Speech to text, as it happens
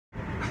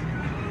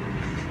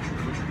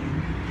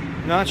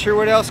Not sure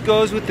what else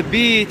goes with the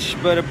beach,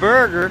 but a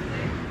burger.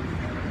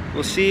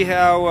 We'll see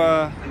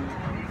how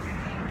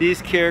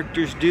these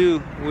characters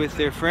do with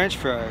their French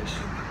fries.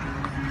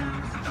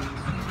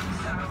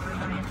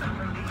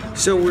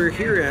 So we're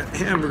here at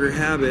Hamburger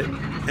Habit,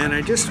 and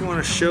I just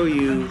want to show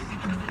you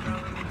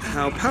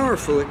how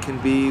powerful it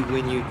can be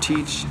when you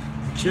teach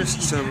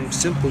just some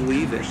simple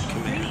leave-it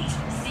commands.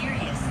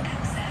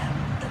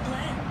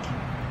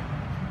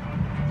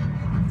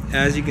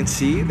 As you can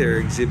see, they're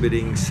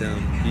exhibiting some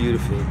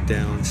beautiful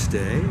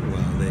downstay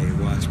while they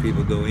watch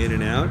people go in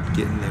and out,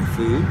 getting their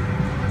food.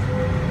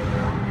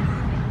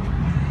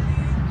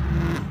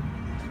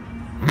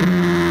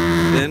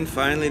 Then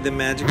finally the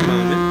magic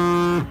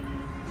moment.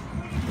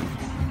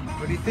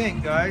 What do you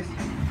think, guys?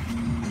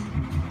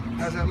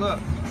 How's that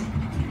look?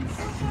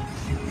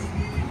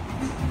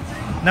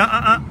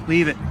 No,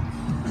 leave it.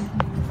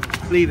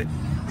 Leave it.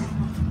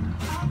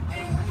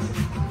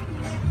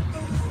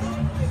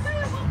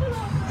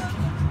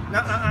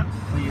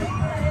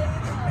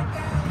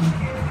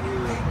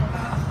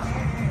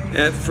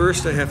 At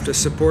first I have to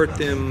support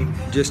them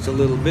just a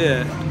little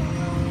bit,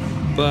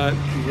 but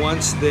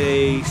once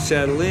they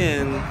settle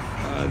in,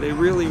 they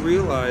really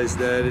realize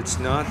that it's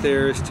not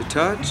theirs to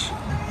touch,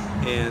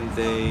 and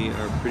they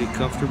are pretty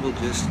comfortable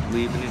just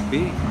leaving it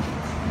be.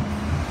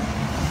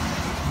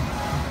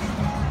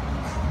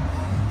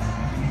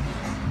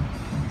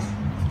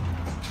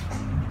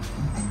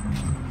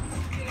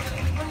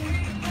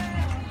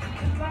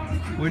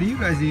 What are you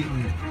guys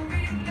eating?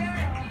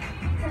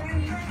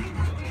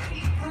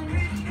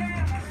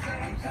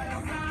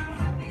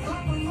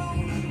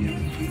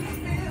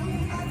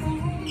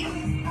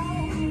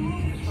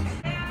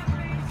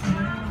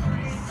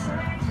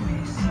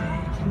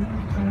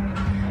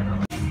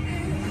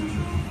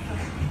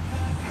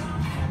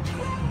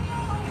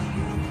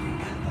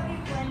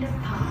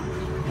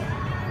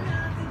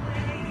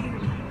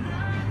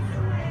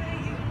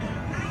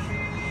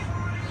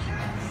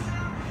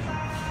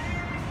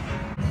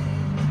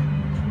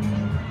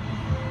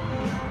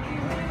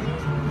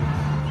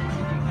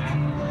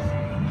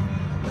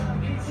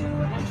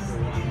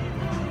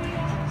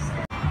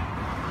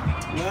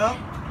 Well,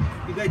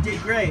 you guys did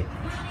great.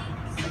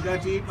 I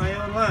got to eat my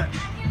own lunch.